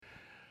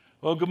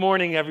Well, good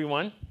morning,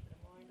 everyone.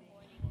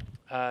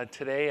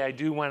 Today, I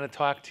do want to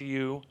talk to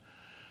you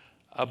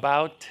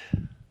about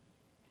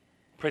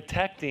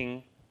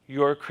protecting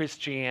your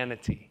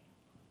Christianity.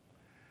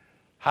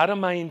 How to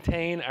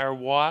maintain our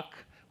walk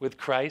with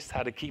Christ,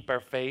 how to keep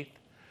our faith,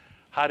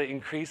 how to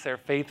increase our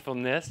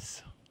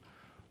faithfulness,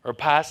 or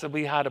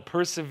possibly how to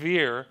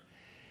persevere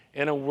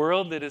in a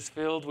world that is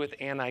filled with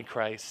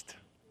Antichrist,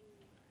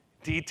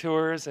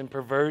 detours and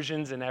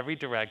perversions in every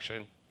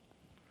direction,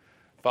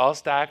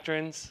 false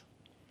doctrines,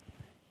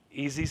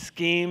 easy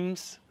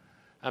schemes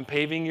on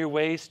paving your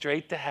way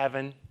straight to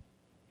heaven.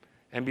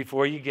 And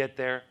before you get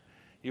there,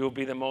 you will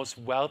be the most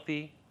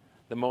wealthy,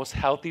 the most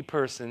healthy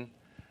person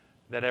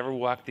that ever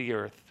walked the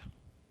earth.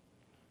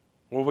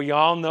 Well, we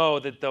all know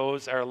that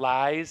those are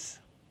lies,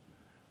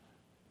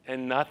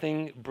 and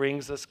nothing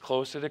brings us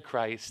closer to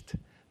Christ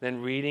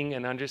than reading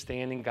and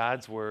understanding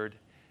God's Word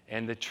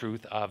and the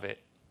truth of it.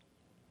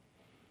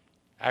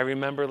 I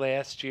remember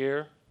last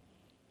year,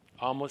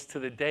 almost to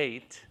the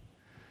date,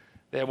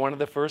 that one of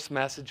the first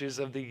messages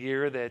of the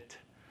year that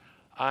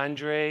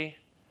Andre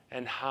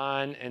and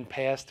Han and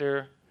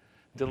Pastor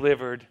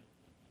delivered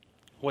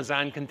was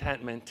on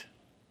contentment.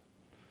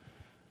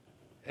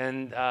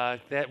 And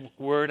that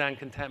word on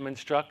contentment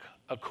struck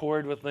a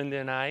chord with Linda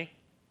and I.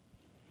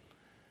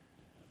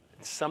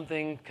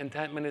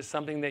 Contentment is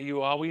something that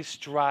you always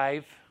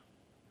strive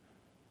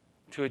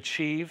to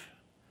achieve.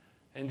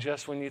 And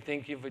just when you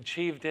think you've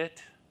achieved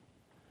it,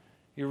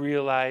 you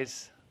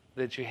realize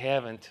that you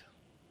haven't.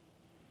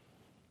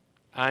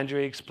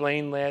 Andre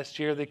explained last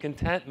year that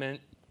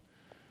contentment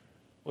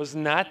was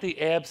not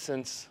the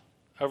absence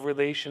of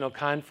relational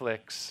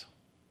conflicts,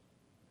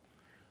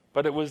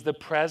 but it was the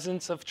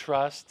presence of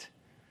trust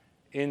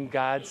in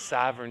God's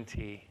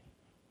sovereignty.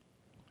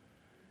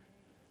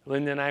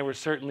 Linda and I were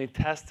certainly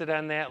tested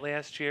on that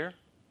last year,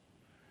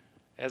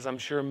 as I'm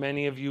sure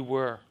many of you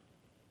were.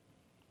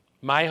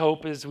 My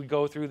hope as we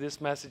go through this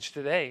message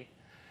today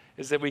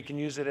is that we can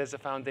use it as a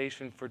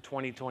foundation for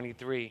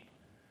 2023.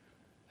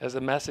 As a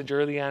message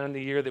early on in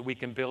the year that we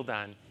can build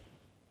on.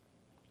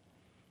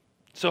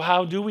 So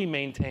how do we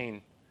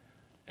maintain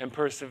and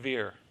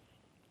persevere?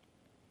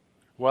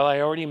 Well, I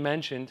already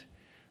mentioned,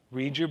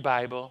 read your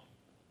Bible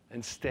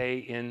and stay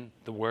in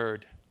the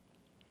Word.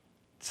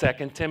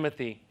 2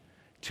 Timothy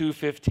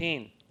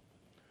 2:15,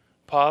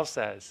 Paul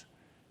says,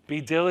 be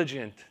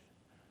diligent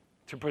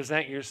to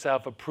present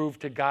yourself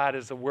approved to God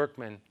as a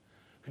workman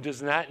who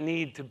does not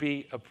need to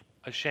be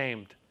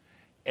ashamed,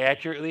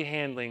 accurately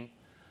handling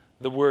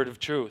the word of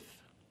truth.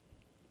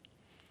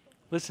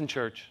 Listen,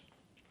 church,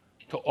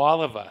 to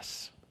all of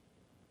us,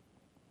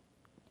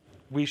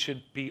 we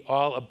should be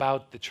all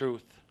about the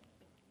truth.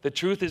 The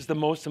truth is the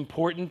most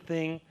important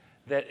thing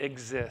that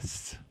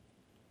exists.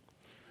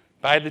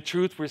 By the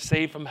truth, we're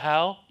saved from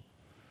hell.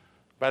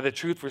 By the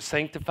truth, we're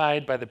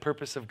sanctified by the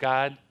purpose of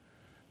God.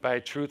 By the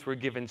truth, we're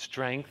given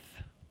strength.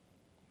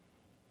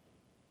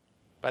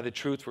 By the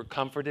truth, we're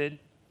comforted,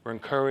 we're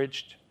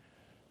encouraged.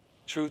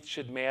 Truth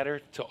should matter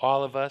to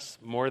all of us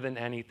more than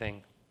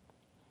anything.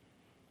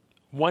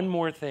 One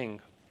more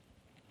thing.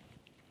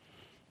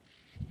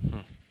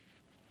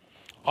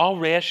 All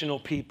rational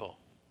people,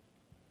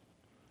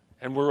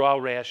 and we're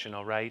all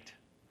rational, right?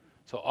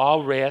 So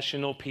all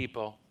rational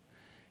people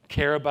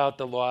care about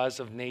the laws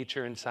of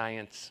nature and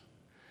science.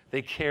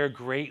 They care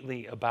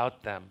greatly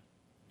about them.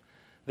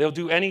 They'll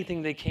do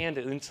anything they can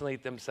to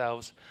insulate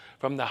themselves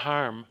from the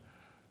harm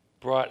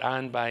brought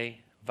on by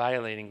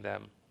violating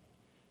them.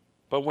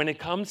 But when it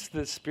comes to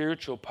the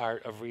spiritual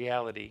part of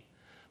reality,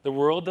 the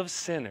world of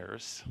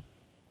sinners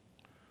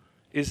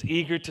is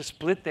eager to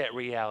split that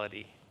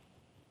reality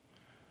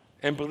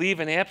and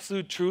believe in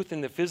absolute truth in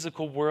the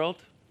physical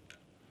world,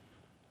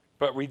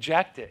 but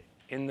reject it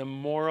in the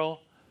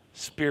moral,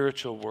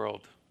 spiritual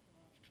world.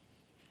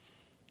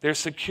 They're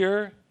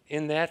secure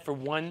in that for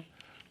one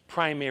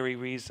primary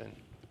reason,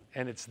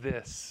 and it's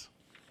this.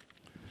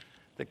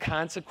 The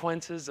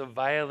consequences of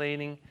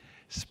violating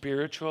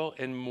spiritual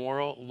and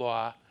moral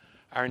law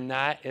are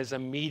not as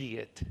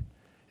immediate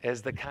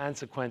as the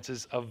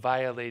consequences of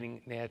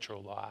violating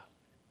natural law.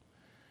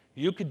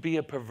 You could be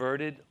a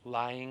perverted,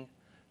 lying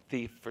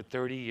thief for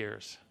 30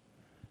 years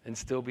and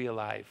still be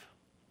alive.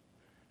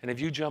 And if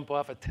you jump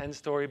off a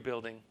 10-story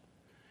building,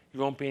 you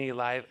won't be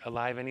alive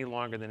any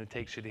longer than it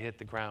takes you to hit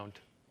the ground.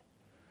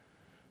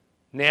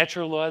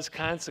 Natural laws,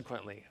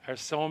 consequently, are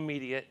so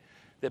immediate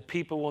that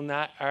people will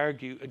not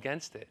argue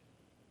against it.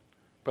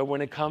 But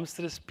when it comes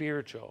to the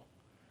spiritual,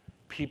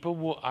 people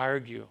will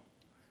argue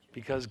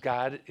because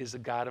God is a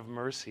God of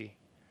mercy,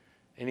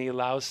 and He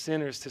allows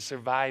sinners to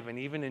survive and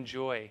even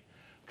enjoy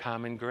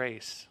common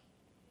grace.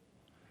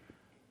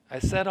 I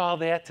said all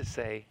that to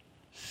say,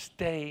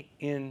 stay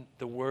in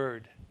the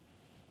Word.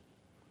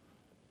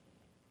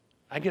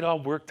 I get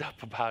all worked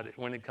up about it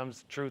when it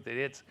comes to truth. It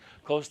hits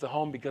close to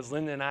home because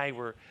Linda and I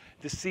were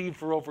deceived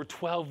for over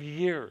 12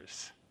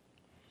 years.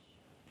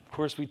 Of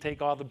course, we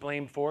take all the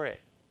blame for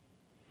it.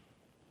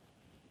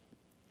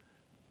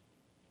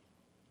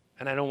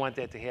 And I don't want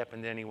that to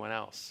happen to anyone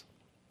else.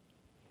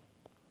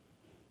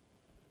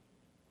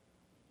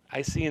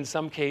 I see in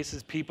some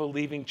cases people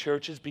leaving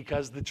churches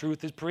because the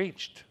truth is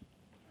preached,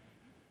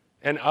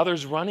 and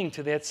others running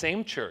to that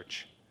same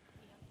church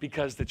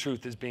because the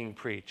truth is being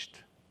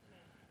preached.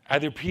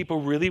 Either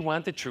people really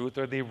want the truth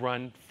or they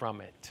run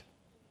from it.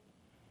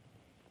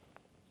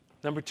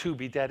 Number 2,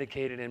 be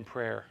dedicated in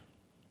prayer.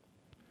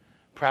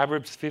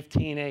 Proverbs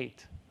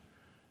 15:8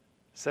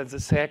 says the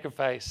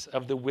sacrifice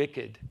of the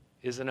wicked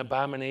is an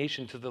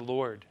abomination to the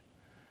Lord,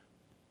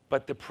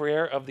 but the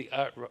prayer of the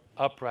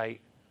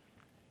upright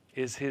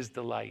is his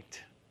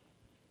delight.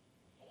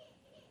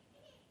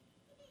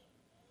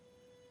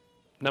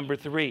 Number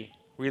 3,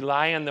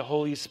 rely on the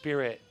Holy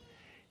Spirit.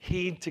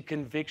 Heed to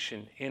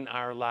conviction in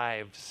our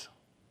lives.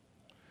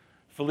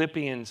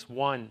 Philippians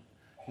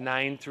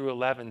 1:9 through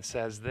 11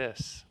 says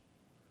this.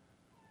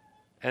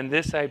 And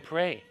this I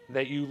pray,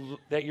 that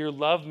your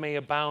love may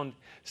abound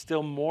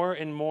still more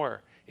and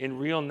more in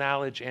real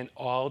knowledge and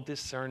all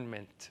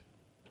discernment,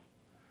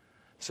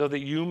 so that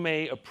you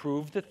may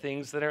approve the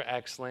things that are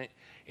excellent,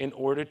 in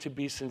order to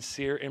be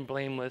sincere and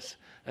blameless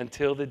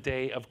until the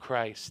day of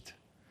Christ,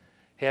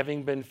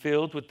 having been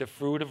filled with the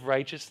fruit of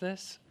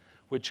righteousness,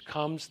 which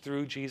comes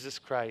through Jesus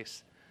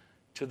Christ,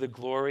 to the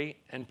glory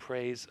and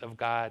praise of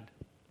God.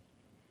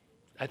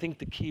 I think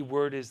the key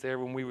word is there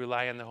when we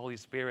rely on the Holy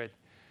Spirit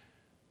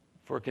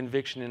for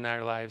conviction in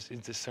our lives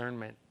is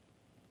discernment.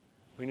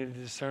 We need to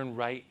discern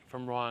right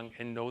from wrong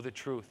and know the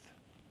truth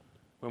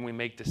when we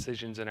make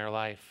decisions in our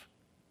life.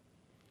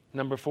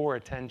 Number 4,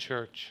 attend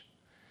church.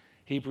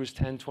 Hebrews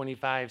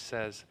 10:25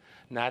 says,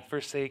 not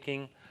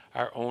forsaking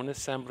our own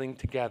assembling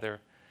together,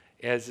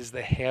 as is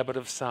the habit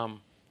of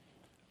some,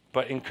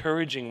 but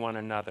encouraging one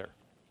another,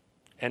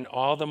 and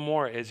all the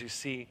more as you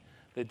see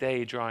the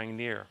day drawing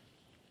near.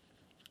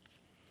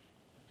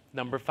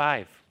 Number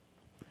 5,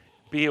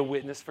 be a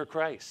witness for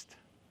Christ.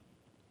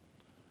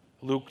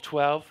 Luke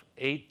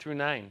 12:8 through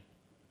 9.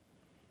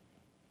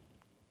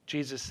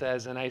 Jesus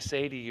says, and I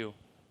say to you,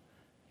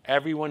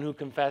 everyone who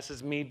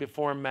confesses me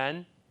before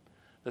men,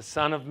 the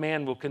Son of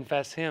Man will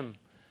confess him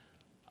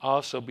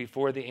also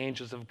before the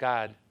angels of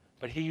God.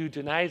 But he who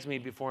denies me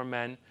before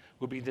men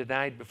will be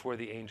denied before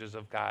the angels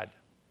of God.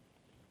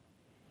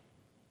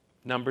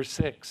 Number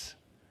 6,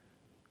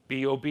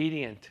 be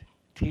obedient,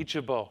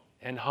 teachable,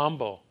 and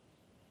humble.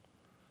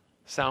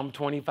 Psalm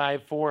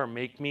 25:4,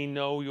 make me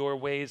know your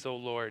ways, O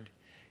Lord.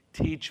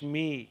 Teach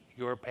me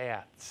your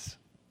paths.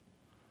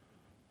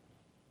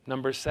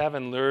 Number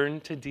 7,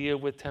 learn to deal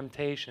with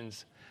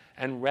temptations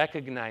and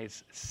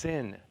recognize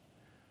sin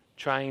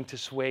trying to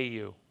sway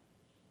you.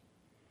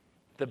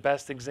 The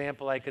best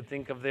example I could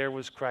think of there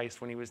was Christ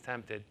when he was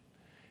tempted.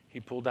 He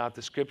pulled out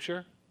the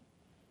scripture,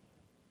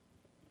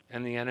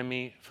 and the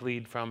enemy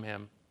fled from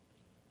him.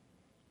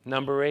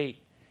 Number 8,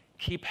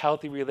 keep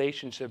healthy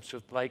relationships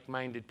with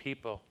like-minded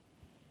people.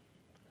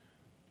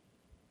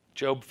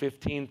 Job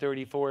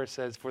 15:34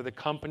 says, for the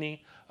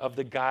company of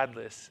the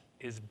godless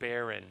is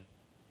barren.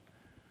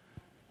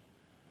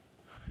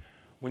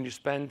 When you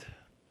spend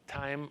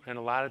time and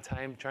a lot of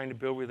time trying to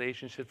build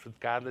relationships with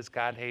godless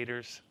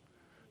God-haters,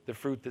 the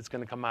fruit that's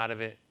going to come out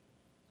of it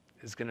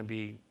is going to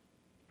be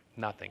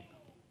nothing.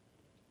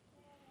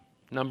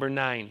 Number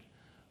 9,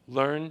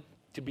 learn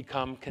to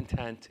become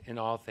content in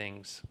all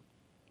things.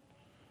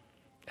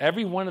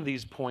 Every one of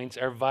these points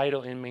are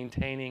vital in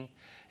maintaining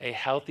a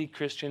healthy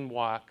Christian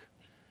walk,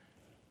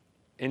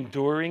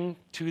 enduring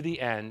to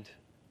the end,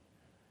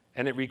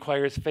 and it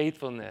requires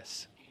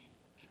faithfulness,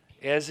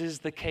 as is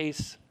the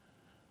case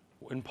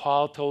when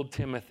Paul told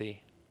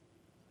Timothy,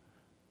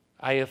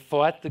 I have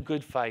fought the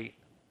good fight,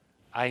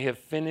 I have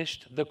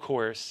finished the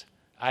course,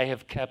 I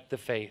have kept the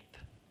faith.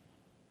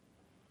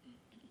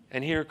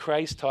 And here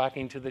Christ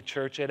talking to the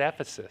church at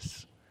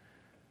Ephesus.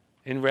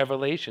 In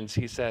Revelations,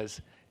 he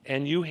says,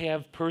 and you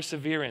have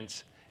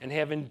perseverance and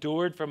have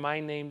endured for my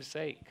name's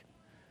sake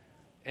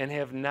and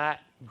have not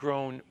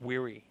grown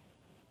weary.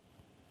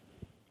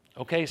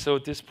 Okay, so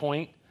at this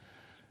point,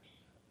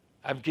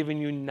 I've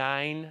given you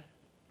 9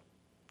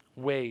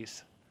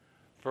 ways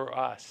for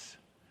us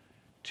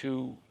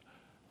to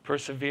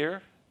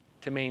persevere,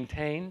 to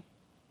maintain,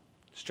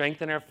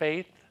 strengthen our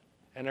faith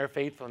and our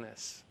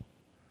faithfulness.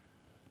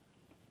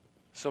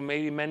 So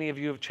maybe many of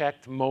you have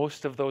checked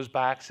most of those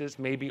boxes,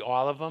 maybe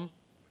all of them,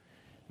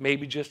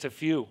 maybe just a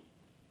few.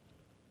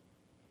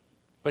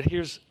 But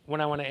here's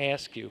what I want to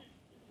ask you.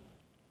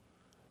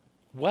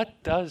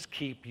 What does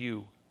keep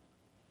you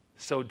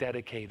so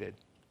dedicated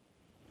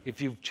if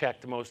you've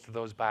checked most of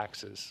those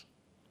boxes?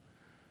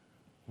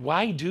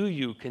 Why do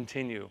you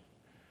continue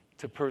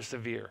to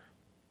persevere?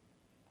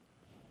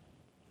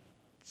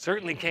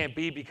 Certainly can't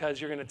be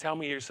because you're going to tell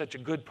me you're such a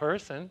good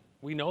person.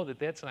 We know that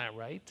that's not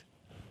right.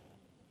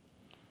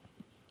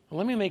 Well,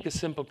 let me make a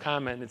simple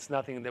comment. It's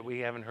nothing that we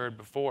haven't heard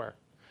before,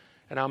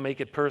 and I'll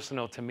make it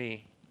personal to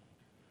me.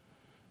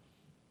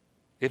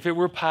 If it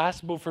were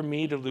possible for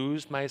me to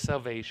lose my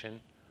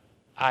salvation,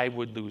 I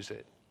would lose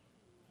it.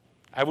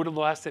 I would have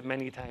lost it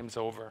many times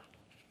over.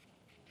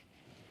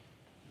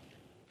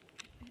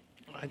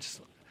 I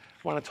just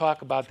want to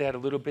talk about that a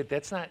little bit.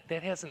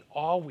 That hasn't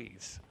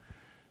always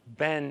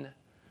been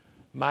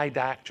my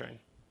doctrine.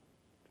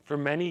 For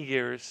many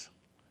years,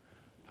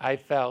 I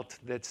felt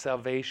that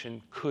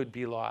salvation could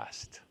be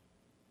lost.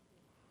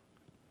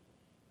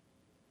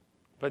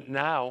 But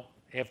now,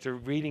 after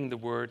reading the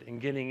Word and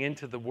getting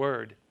into the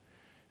Word,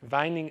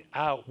 finding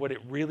out what it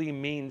really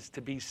means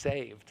to be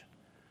saved,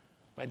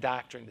 my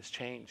doctrine has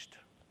changed.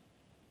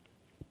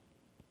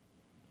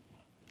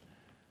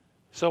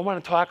 So I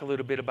want to talk a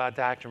little bit about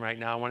doctrine right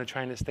now. I want to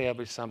try and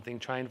establish something.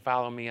 Try and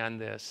follow me on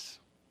this.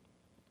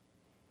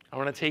 I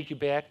want to take you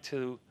back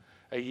to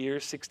a year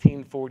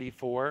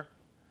 1644.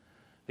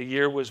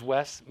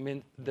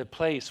 The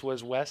place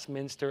was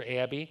Westminster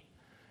Abbey.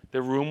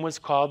 The room was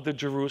called the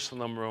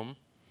Jerusalem Room.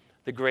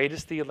 The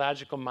greatest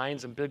theological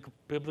minds and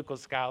biblical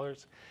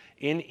scholars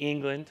in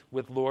England,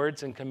 with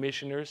lords and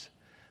commissioners,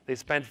 they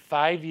spent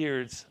 5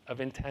 years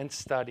of intense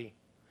study,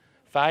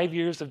 5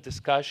 years of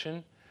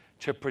discussion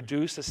to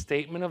produce a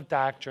statement of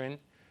doctrine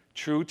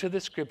true to the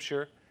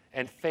Scripture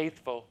and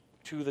faithful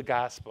to the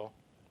gospel.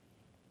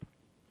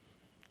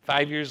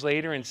 5 years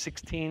later, in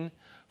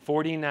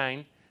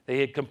 1649, they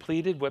had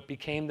completed what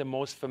became the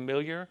most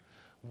familiar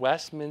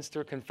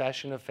Westminster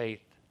Confession of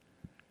Faith.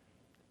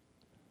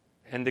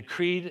 And the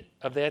creed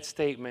of that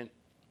statement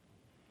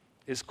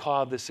is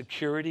called the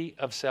security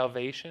of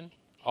salvation,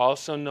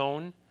 also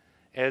known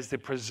as the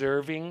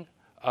preserving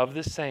of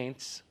the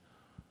saints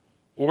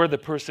or the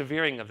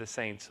persevering of the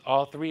saints.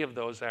 All three of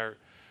those are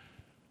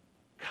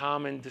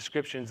common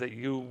descriptions that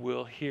you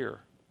will hear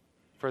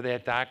for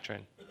that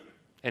doctrine.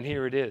 And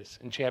here it is.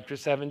 In chapter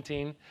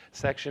 17,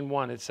 section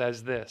 1, it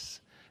says this: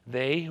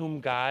 "They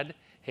whom God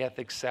hath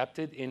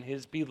accepted in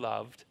his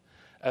beloved,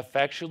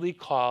 effectually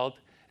called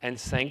and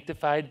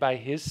sanctified by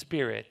his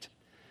Spirit,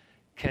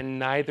 can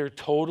neither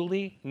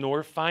totally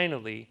nor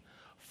finally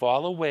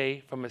fall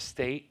away from a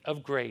state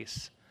of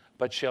grace,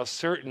 but shall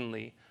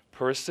certainly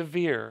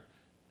persevere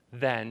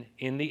then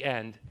in the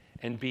end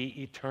and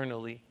be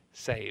eternally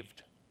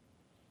saved."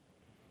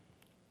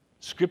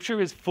 Scripture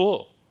is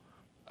full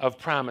of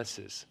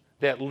promises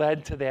that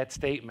led to that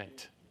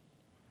statement.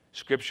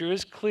 Scripture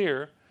is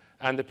clear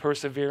on the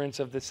perseverance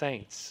of the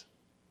saints,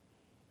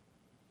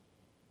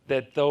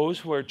 that those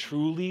who are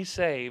truly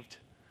saved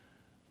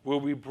will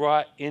be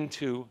brought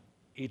into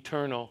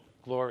eternal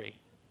glory.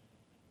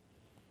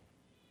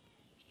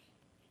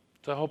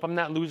 So I hope I'm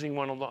not losing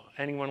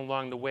anyone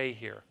along the way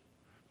here.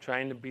 I'm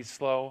trying to be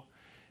slow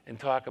and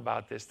talk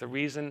about this. The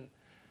reason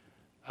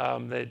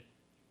that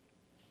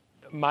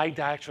my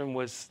doctrine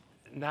was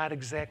not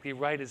exactly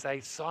right is I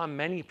saw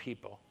many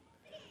people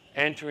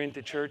enter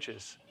into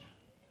churches,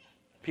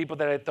 people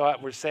that I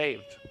thought were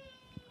saved,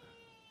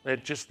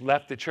 that just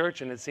left the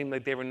church and it seemed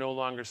like they were no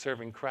longer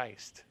serving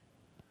Christ.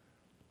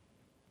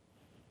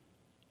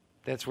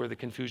 That's where the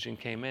confusion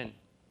came in.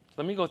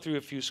 Let me go through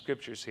a few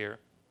scriptures here.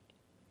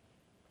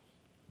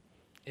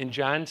 In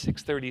John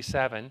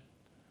 6:37,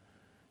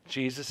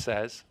 Jesus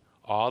says,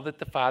 "All that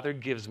the Father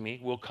gives me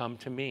will come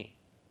to me,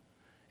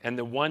 and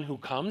the one who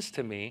comes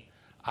to me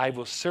I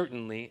will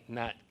certainly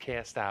not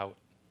cast out."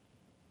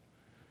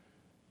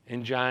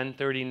 In John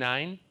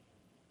 39,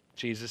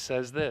 Jesus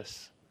says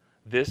this: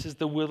 "This is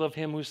the will of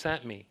him who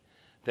sent me,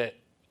 that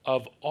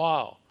of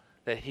all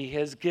that he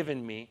has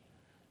given me,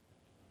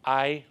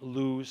 I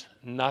lose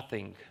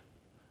nothing,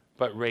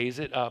 but raise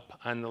it up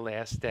on the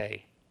last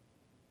day."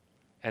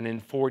 And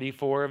in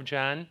 44 of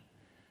John,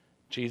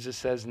 Jesus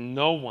says,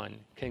 "No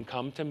one can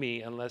come to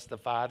me unless the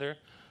Father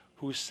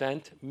who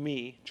sent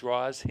me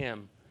draws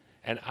him,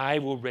 and I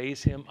will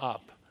raise him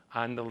up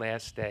on the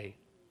last day."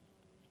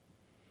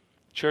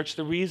 Church,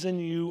 the reason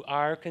you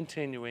are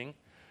continuing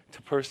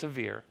to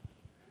persevere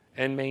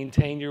and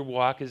maintain your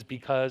walk is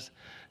because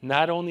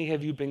not only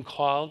have you been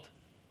called,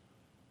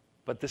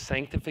 but the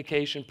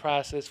sanctification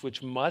process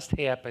which must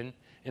happen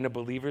in a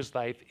believer's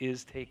life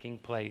is taking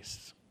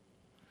place.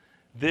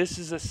 This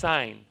is a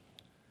sign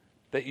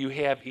that you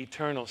have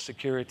eternal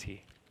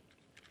security.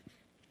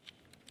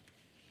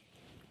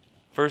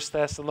 1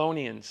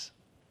 Thessalonians,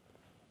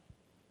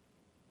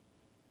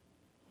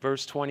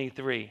 verse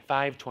 23,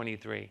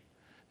 5:23.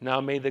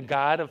 "Now may the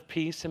God of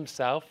peace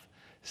himself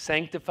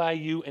sanctify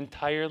you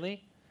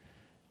entirely,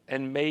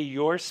 and may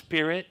your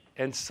spirit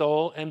and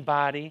soul and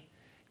body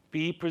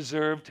be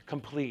preserved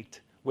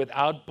complete,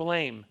 without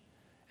blame,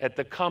 at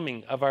the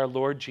coming of our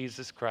Lord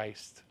Jesus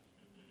Christ."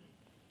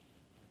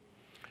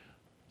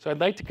 So I'd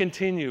like to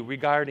continue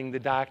regarding the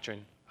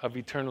doctrine of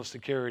eternal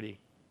security.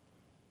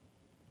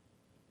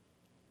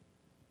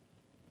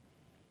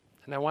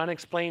 And I want to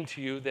explain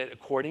to you that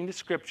according to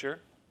Scripture,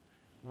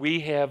 we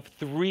have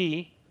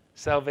 3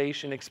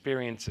 salvation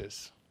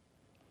experiences.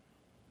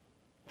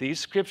 These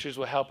scriptures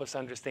will help us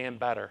understand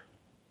better.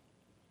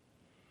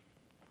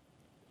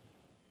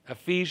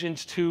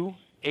 Ephesians 2,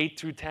 8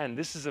 through 10.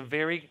 This is a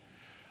very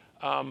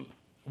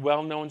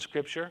well-known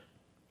scripture.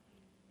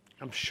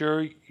 I'm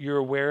sure you're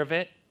aware of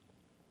it.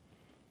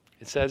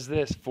 It says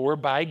this: "For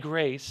by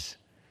grace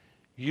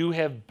you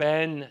have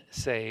been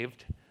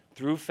saved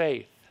through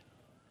faith,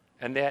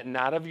 and that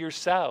not of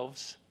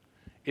yourselves,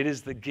 it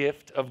is the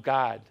gift of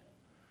God."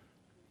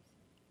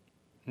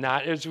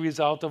 not as a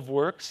result of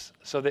works,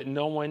 so that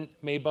no one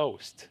may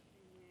boast.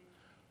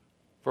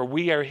 For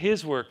we are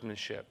his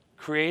workmanship,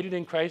 created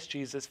in Christ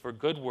Jesus for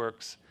good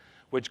works,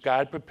 which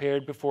God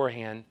prepared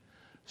beforehand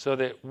so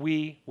that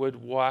we would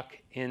walk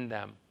in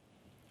them.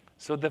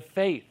 So the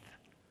faith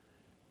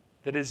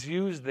that is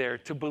used there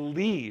to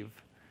believe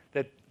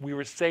that we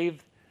were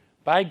saved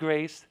by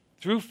grace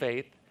through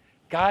faith,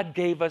 God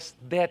gave us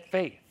that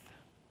faith.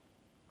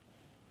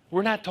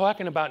 We're not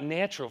talking about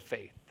natural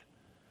faith.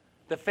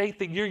 The faith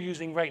that you're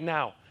using right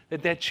now,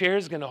 that chair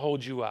is going to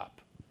hold you up.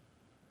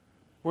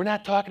 We're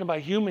not talking about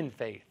human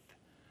faith.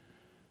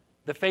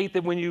 The faith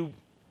that when you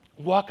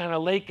walk on a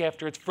lake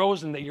after it's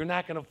frozen, that you're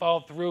not going to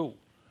fall through.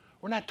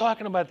 We're not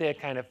talking about that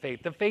kind of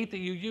faith. The faith that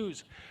you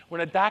use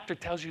when a doctor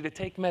tells you to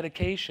take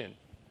medication.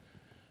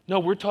 No,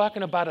 we're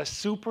talking about a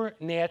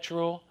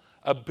supernatural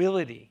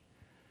ability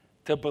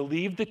to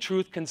believe the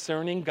truth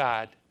concerning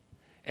God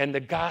and the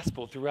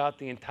gospel throughout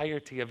the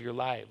entirety of your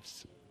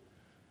lives.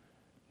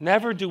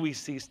 Never do we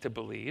cease to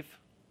believe.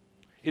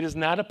 It is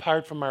not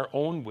apart from our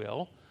own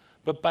will,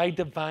 but by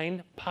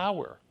divine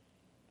power.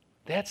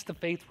 That's the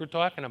faith we're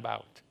talking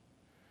about.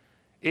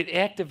 It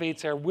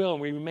activates our will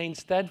and we remain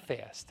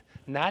steadfast,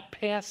 not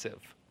passive,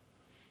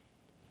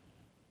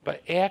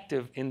 but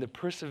active in the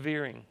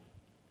persevering.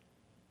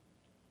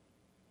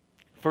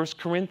 1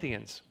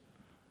 Corinthians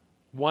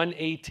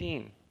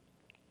 1:18.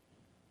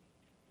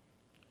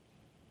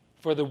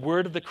 For the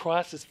word of the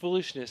cross is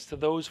foolishness to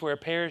those who are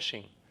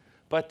perishing,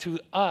 but to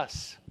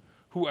us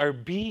who are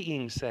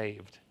being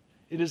saved,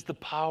 it is the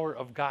power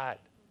of God.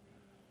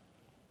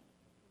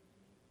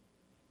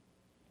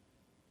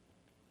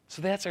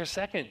 So that's our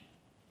second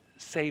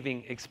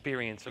saving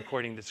experience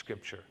according to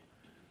Scripture.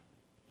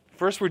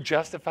 First, we're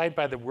justified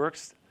by the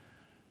works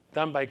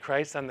done by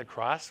Christ on the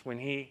cross. When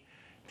he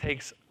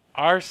takes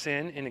our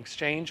sin in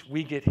exchange,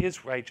 we get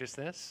his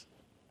righteousness.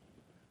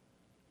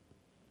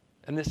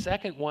 And the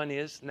second one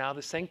is now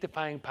the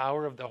sanctifying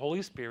power of the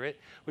Holy Spirit,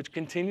 which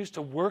continues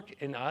to work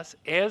in us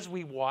as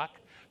we walk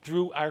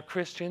through our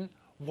Christian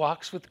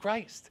walks with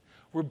Christ.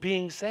 We're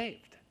being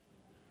saved.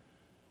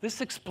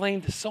 This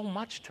explained so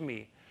much to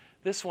me,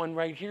 this one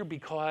right here,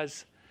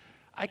 because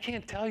I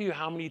can't tell you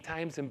how many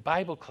times in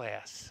Bible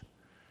class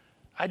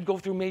I'd go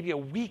through maybe a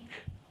week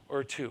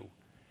or two.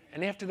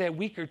 And after that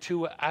week or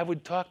two, I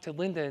would talk to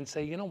Linda and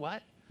say, you know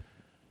what?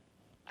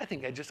 I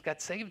think I just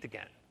got saved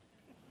again.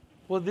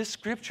 Well, this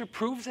scripture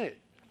proves it.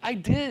 I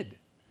did,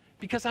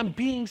 because I'm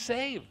being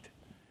saved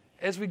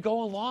as we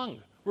go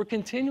along. We're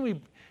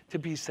continuing to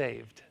be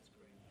saved.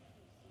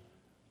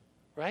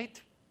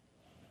 Right?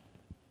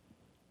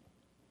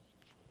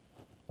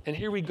 And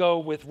here we go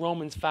with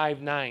Romans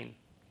 5:9.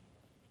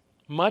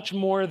 Much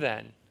more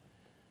then,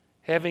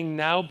 having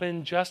now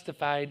been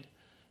justified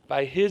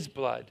by his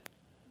blood,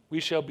 we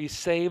shall be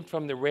saved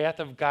from the wrath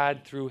of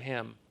God through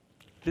him.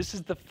 This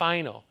is the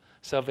final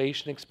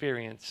salvation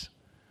experience.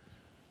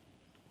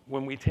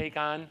 When we take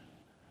on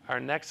our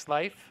next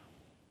life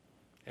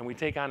and we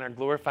take on our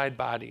glorified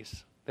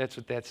bodies. That's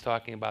what that's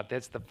talking about.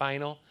 That's the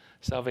final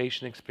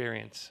salvation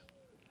experience.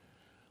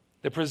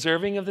 The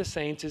preserving of the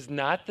saints is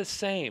not the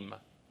same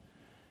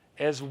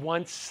as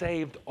once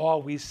saved,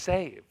 always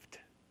saved.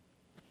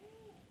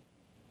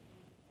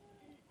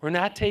 We're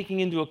not taking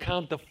into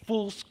account the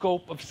full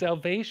scope of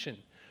salvation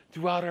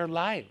throughout our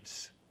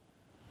lives.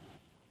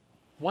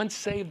 Once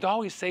saved,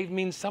 always saved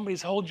means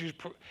somebody's hold your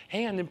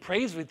hand and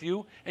prays with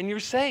you and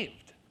you're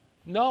saved.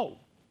 No,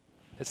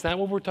 that's not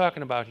what we're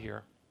talking about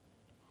here.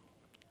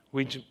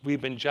 We've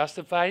been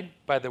justified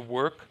by the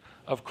work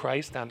of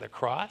Christ on the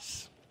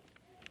cross.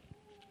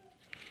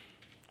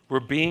 We're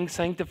being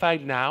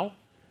sanctified now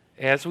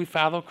as we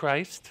follow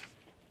Christ.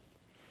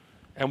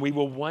 And we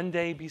will one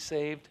day be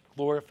saved,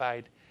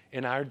 glorified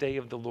in our day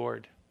of the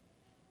Lord.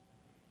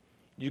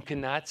 You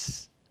cannot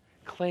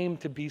claim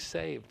to be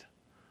saved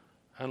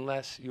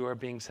unless you are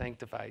being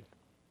sanctified.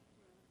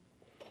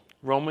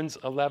 Romans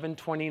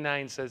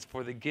 11:29 says,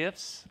 for the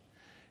gifts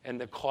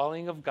and the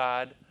calling of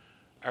God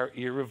are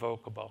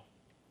irrevocable.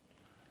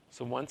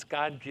 So once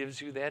God gives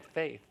you that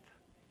faith,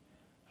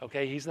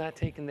 okay, he's not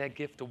taking that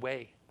gift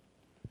away.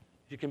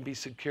 You can be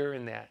secure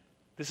in that.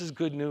 This is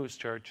good news,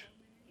 church.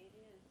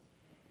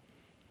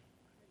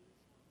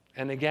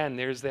 And again,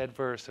 there's that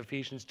verse,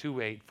 Ephesians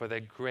 2:8,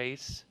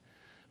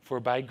 for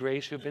by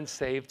grace you've been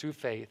saved through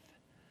faith,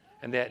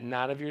 and that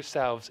not of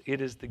yourselves, it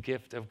is the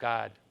gift of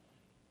God.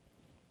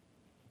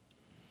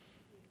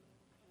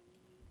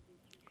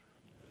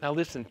 Now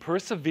listen,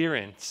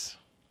 perseverance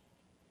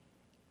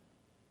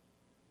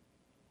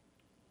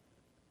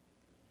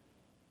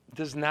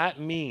does not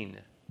mean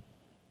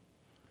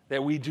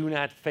that we do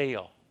not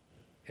fail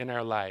in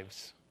our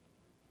lives.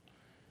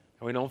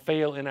 And we don't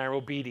fail in our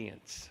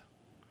obedience.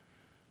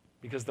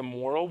 Because the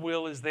moral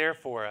will is there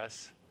for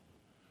us,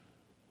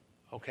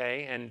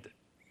 okay? And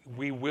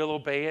we will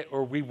obey it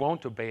or we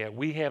won't obey it.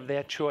 We have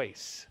that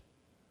choice.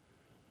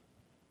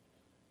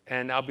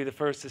 And I'll be the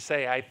first to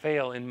say I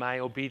fail in my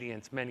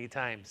obedience many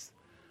times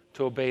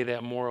to obey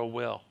that moral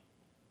will.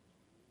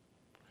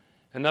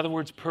 In other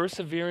words,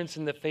 perseverance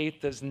in the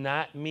faith does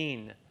not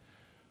mean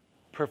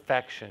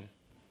perfection.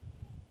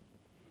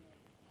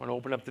 I want to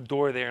open up the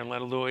door there and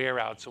let a little air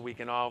out so we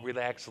can all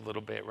relax a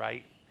little bit,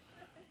 right?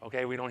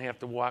 Okay, we don't have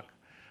to walk.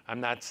 I'm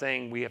not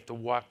saying we have to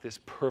walk this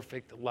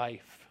perfect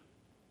life.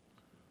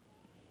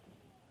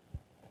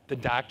 The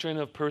doctrine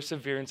of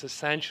perseverance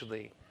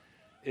essentially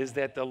is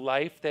that the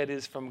life that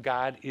is from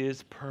God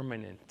is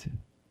permanent.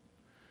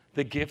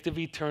 The gift of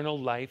eternal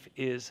life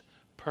is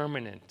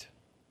permanent.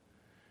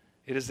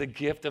 It is a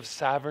gift of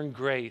sovereign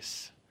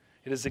grace.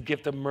 It is a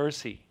gift of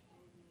mercy.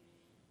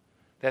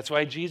 That's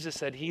why Jesus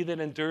said, "He that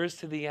endures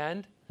to the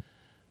end,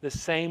 the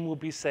same will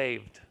be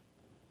saved."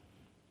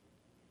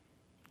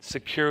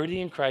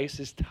 Security in Christ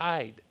is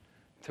tied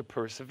to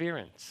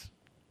perseverance.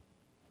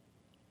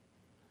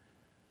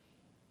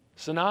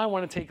 So now I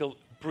want to take a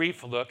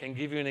brief look and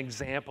give you an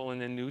example in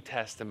the New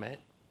Testament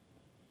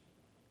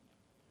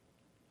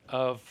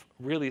of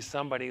really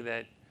somebody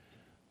that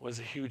was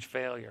a huge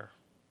failure.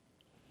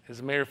 As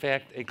a matter of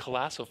fact, a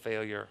colossal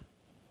failure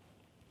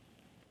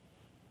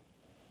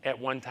at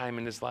one time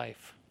in his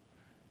life.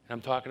 And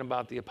I'm talking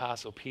about the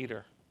Apostle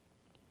Peter.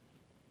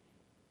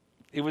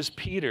 It was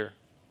Peter.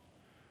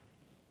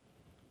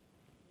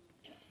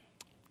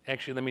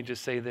 Actually, let me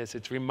just say this.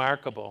 It's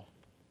remarkable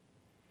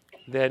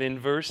that in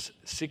verse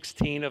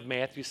 16 of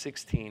Matthew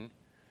 16,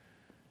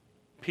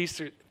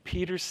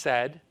 Peter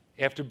said,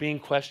 after being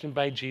questioned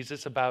by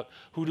Jesus about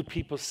who do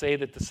people say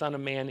that the Son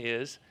of Man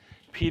is,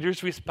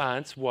 Peter's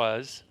response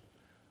was,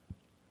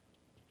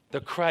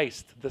 "The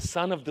Christ, the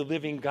Son of the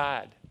living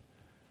God."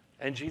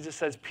 And Jesus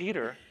says,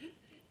 "Peter,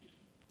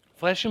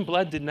 flesh and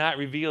blood did not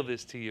reveal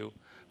this to you,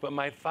 but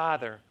my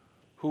Father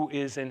who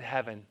is in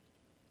heaven."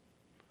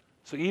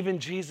 So even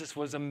Jesus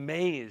was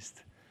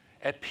amazed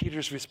at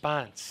Peter's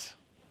response.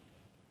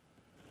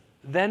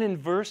 Then in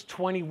verse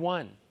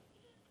 21,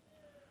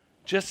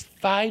 just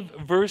 5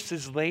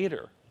 verses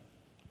later,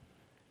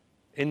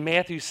 in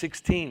Matthew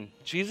 16,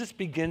 Jesus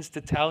begins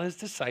to tell his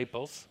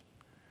disciples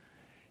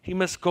he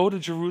must go to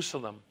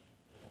Jerusalem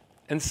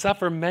and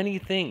suffer many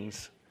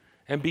things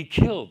and be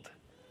killed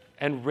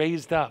and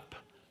raised up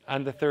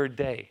on the 3rd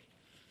day.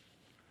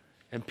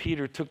 And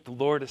Peter took the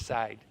Lord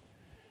aside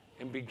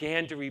and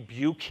began to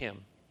rebuke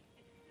him,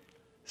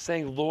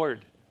 saying,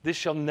 "Lord, this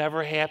shall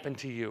never happen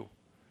to you."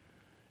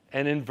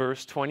 And in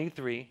verse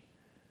 23,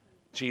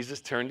 Jesus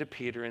turned to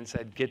Peter and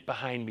said, "Get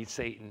behind me,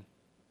 Satan."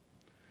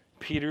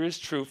 Peter is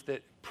proof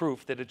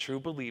that a true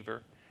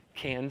believer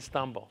can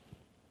stumble,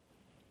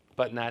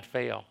 but not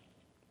fail.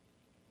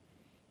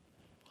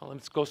 Well,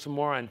 let's go some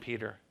more on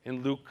Peter.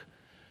 In Luke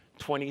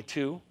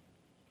 22,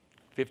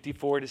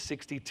 54 to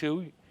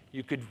 62,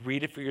 you could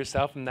read it for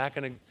yourself. I'm not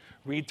going to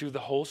read through the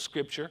whole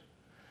scripture,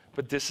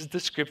 but this is the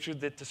scripture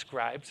that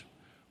describes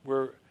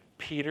where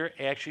Peter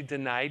actually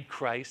denied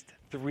Christ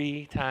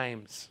 3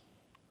 times.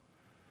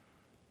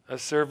 A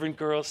servant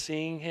girl,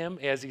 seeing him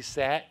as he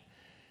sat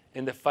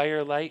in the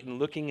firelight and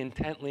looking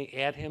intently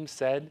at him,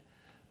 said,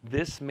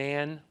 "This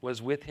man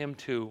was with him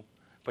too."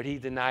 But he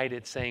denied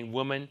it, saying,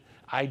 "Woman,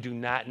 I do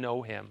not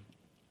know him."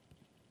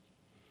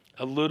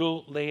 A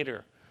little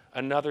later,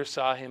 another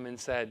saw him and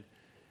said,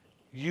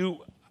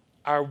 "You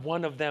are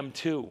one of them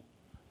too."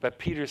 But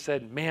Peter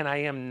said, "Man, I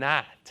am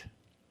not."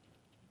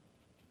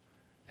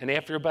 And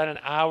after about an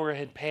hour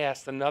had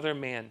passed, another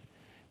man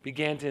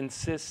began to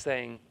insist,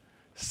 saying,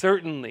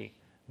 "Certainly,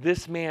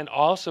 this man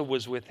also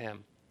was with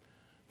him,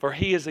 for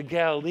he is a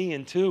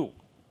Galilean too."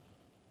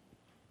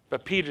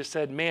 But Peter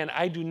said, "Man,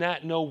 I do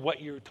not know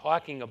what you're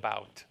talking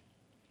about."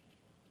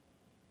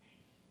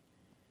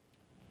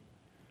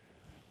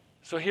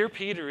 So here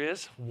Peter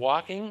is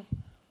walking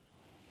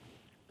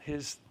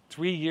his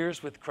 3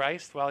 years with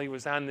Christ while he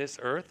was on this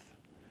earth,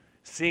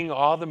 seeing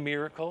all the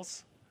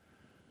miracles,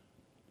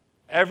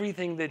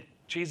 everything that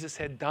Jesus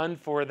had done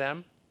for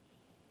them.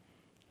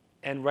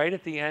 And right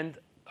at the end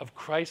of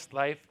Christ's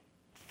life,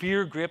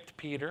 fear gripped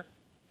Peter,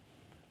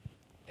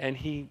 and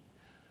he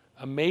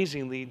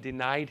amazingly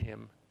denied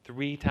him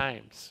 3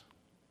 times.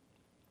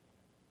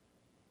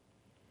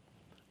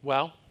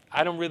 Well,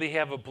 I don't really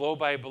have a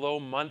blow-by-blow,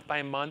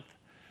 month-by-month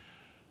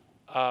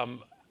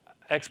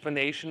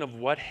explanation of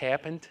what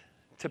happened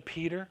to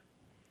Peter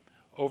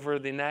over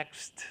the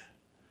next,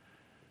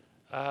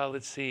 over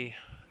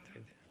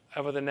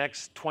the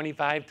next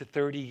 25 to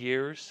 30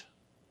 years.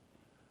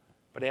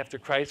 But after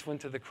Christ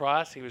went to the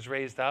cross, he was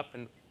raised up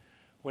and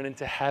went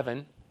into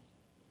heaven.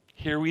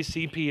 Here we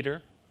see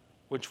Peter,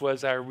 which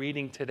was our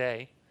reading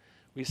today.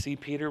 We see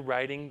Peter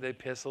writing the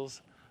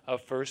epistles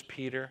of 1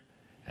 Peter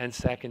and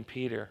 2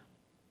 Peter.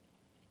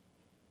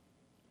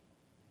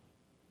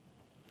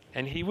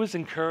 And he was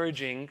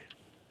encouraging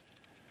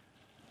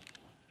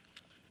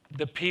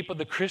the people,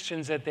 the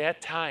Christians at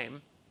that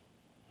time,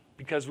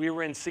 because we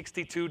were in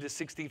 62 to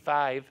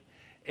 65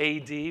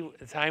 AD,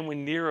 the time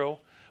when Nero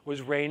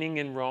was reigning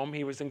in Rome.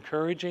 He was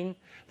encouraging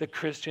the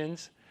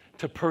Christians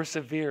to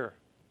persevere,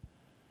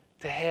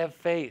 to have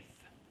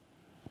faith,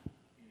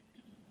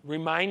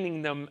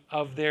 reminding them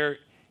of their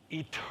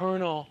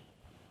eternal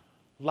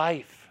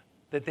life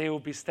that they will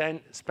be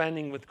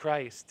spending with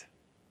Christ.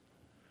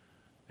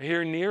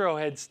 Here Nero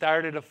had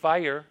started a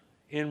fire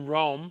in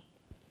Rome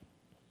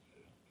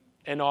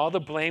And all the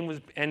blame was,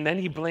 and then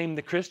he blamed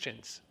the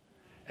Christians.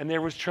 And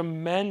there was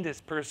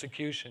tremendous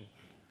persecution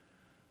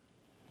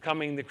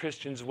coming the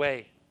Christians'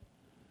 way.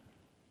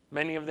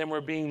 Many of them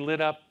were being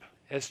lit up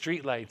as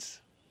streetlights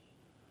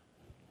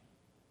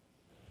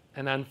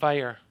and on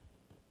fire.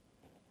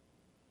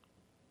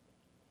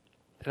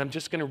 And I'm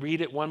just going to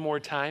read it one more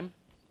time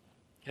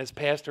as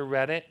Pastor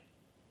read it.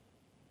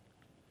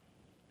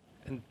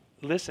 And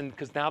listen,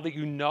 because now that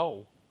you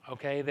know,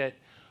 okay, that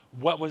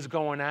what was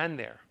going on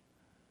there,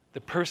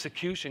 the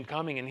persecution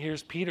coming, and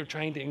here's Peter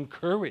trying to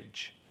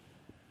encourage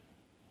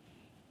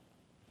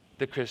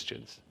the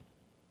Christians.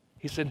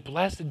 He said,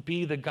 "Blessed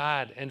be the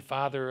God and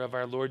Father of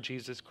our Lord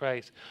Jesus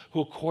Christ,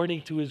 who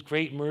according to his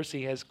great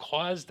mercy has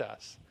caused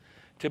us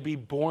to be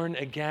born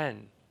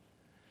again,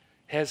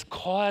 has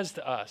caused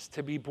us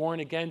to be born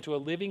again to a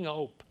living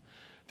hope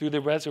through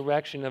the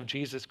resurrection of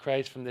Jesus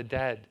Christ from the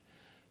dead,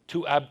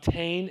 to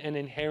obtain an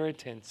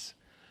inheritance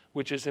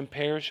which is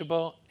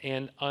imperishable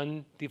and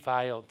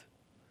undefiled,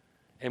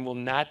 and will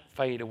not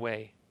fade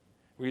away,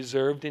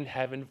 reserved in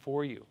heaven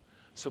for you."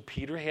 So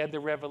Peter had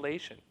the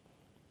revelation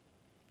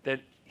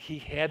that he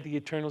had the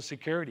eternal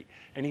security,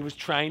 and he was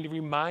trying to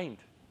remind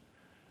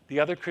the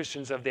other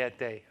Christians of that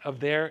day of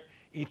their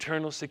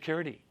eternal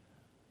security.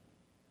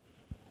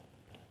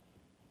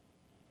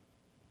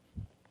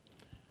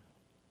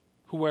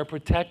 Who are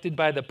protected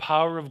by the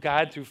power of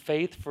God through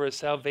faith for a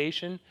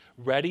salvation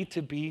ready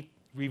to be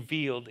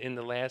revealed in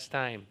the last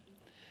time.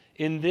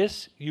 In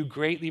this you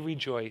greatly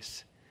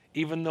rejoice,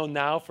 even though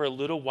now for a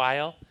little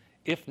while,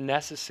 if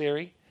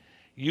necessary,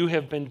 you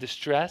have been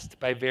distressed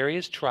by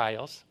various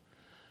trials,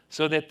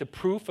 so that the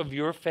proof of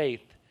your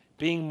faith,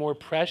 being more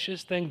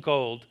precious than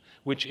gold,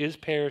 which is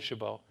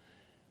perishable,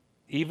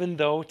 even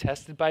though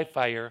tested by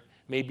fire,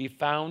 may be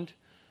found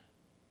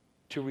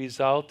to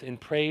result in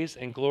praise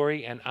and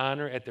glory and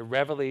honor at the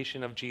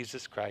revelation of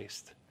Jesus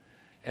Christ.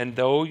 And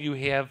though you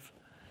have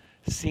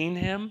seen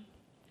him,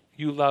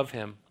 you love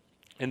him.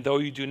 And though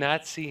you do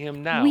not see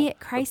him now, we at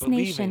Christ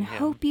Nation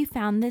hope you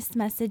found this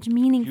message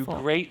meaningful.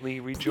 You greatly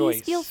rejoice.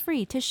 Please feel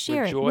free to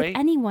share it with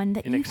anyone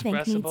that you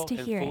think needs to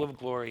hear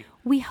it.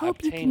 We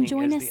hope you can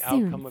join us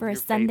soon for a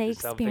Sunday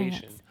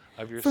experience.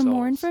 For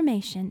more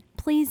information,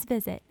 please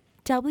visit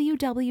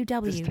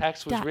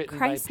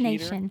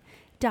www.christnation.tv.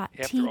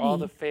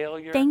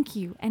 Thank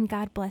you, and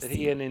God bless you. That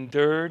he had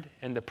endured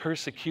and the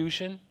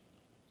persecution.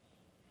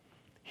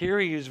 Here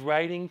he is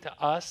writing to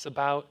us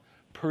about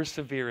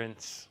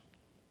perseverance.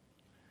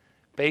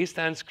 Based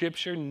on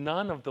Scripture,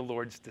 none of the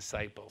Lord's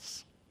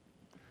disciples,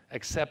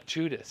 except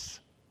Judas,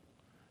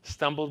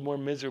 stumbled more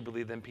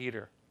miserably than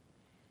Peter.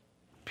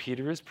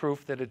 Peter is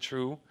proof that a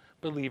true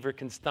believer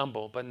can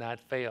stumble but not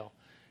fail.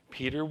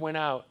 Peter went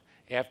out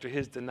after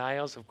his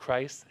denials of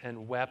Christ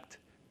and wept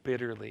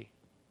bitterly.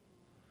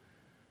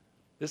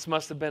 This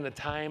must have been a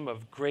time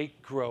of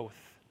great growth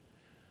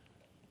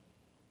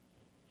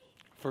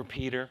for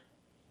Peter.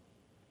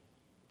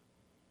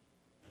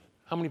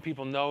 How many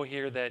people know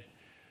here that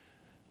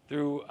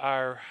through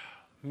our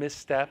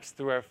missteps,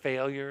 through our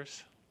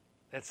failures,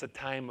 that's a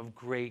time of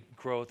great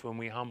growth when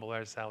we humble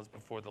ourselves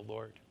before the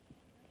Lord?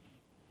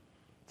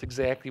 It's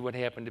exactly what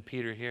happened to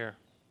Peter here.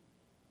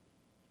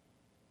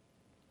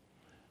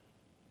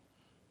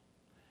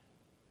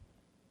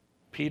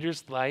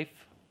 Peter's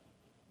life,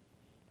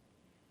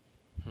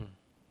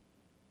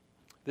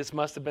 this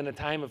must have been a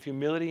time of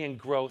humility and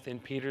growth in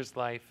Peter's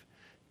life,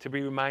 to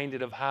be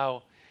reminded of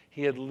how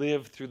he had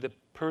lived through the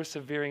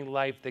persevering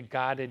life that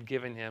God had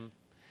given him,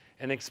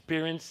 and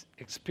experience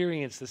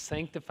the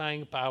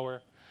sanctifying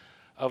power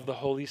of the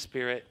Holy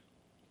Spirit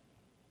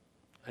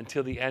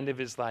until the end of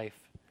his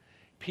life.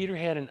 Peter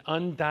had an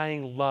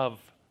undying love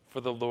for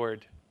the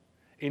Lord,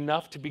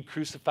 enough to be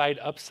crucified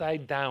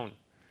upside down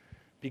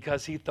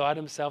because he thought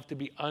himself to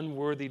be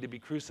unworthy to be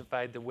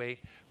crucified the way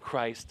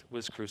Christ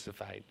was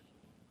crucified.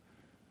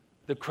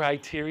 The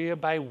criteria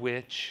by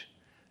which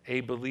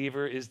a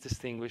believer is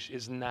distinguished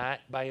is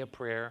not by a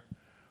prayer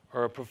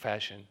or a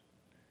profession.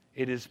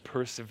 It is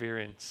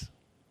perseverance.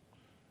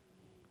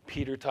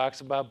 Peter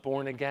talks about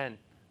born again.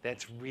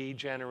 That's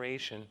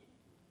regeneration.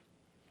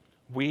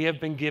 We have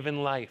been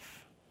given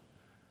life.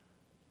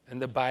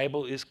 And the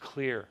Bible is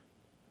clear.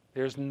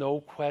 There's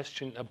no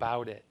question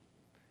about it.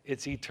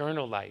 It's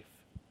eternal life.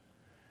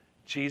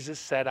 Jesus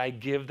said, "I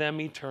give them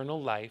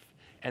eternal life,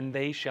 and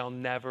they shall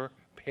never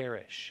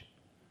perish."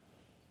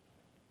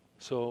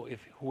 So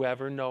if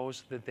whoever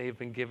knows that they've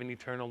been given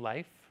eternal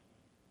life,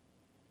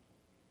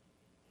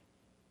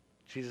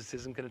 Jesus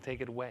isn't going to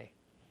take it away.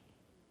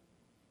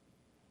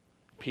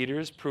 Peter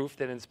is proof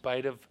that in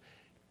spite of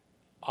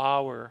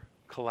our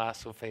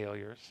colossal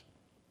failures,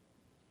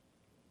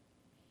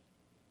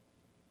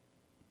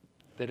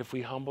 that if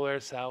we humble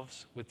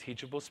ourselves with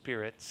teachable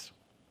spirits,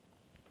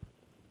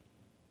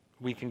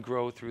 we can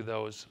grow through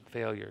those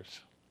failures.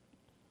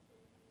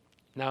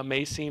 Now, it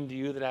may seem to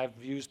you that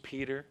I've used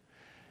Peter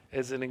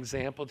as an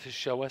example to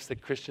show us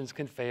that Christians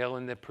can fail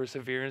and that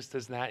perseverance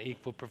does not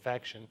equal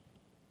perfection,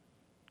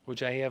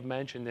 which I have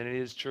mentioned, and it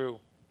is true.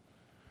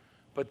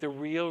 But the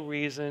real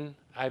reason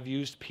I've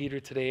used Peter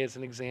today as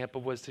an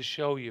example was to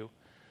show you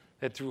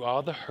that through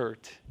all the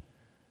hurt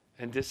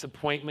and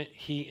disappointment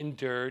he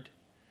endured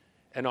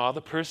and all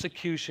the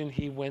persecution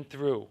he went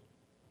through,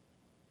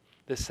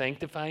 the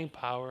sanctifying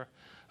power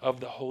of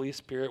the Holy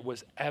Spirit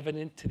was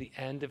evident to the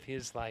end of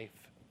his life.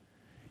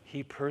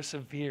 He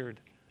persevered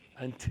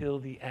until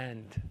the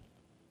end.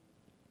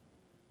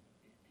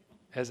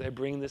 As I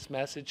bring this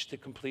message to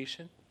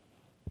completion,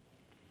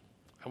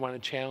 I want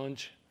to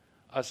challenge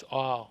us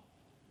all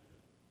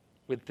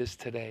with this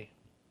today.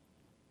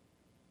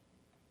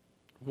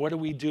 What are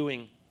we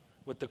doing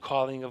with the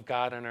calling of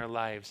God in our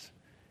lives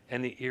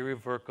and the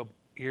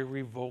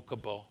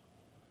irrevocable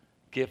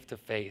gift of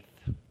faith?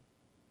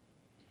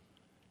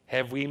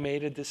 Have we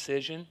made a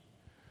decision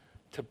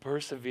to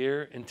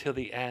persevere until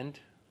the end?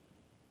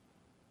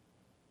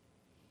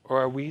 Or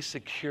are we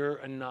secure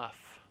enough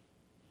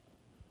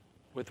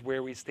with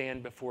where we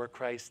stand before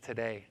Christ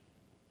today?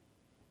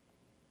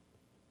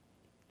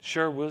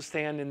 Sure, we'll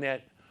stand in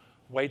that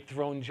white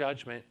throne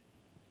judgment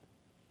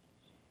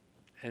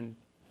and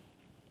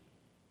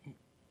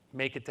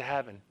make it to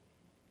heaven.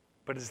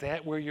 But is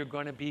that where you're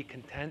going to be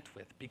content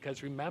with?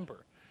 Because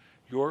remember,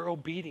 your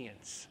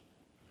obedience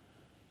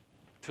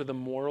to the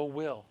moral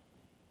will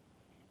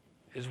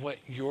is what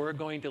you're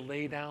going to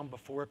lay down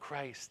before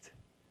Christ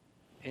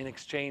in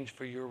exchange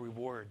for your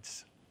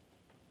rewards.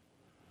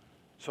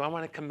 So I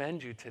want to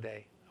commend you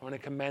today. I want to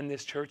commend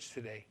this church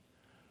today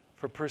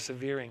for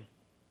persevering.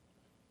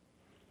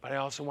 But I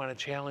also want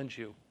to challenge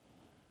you.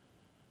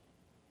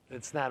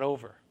 It's not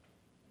over.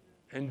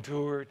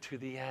 Endure to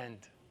the end.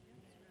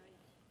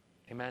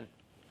 Amen.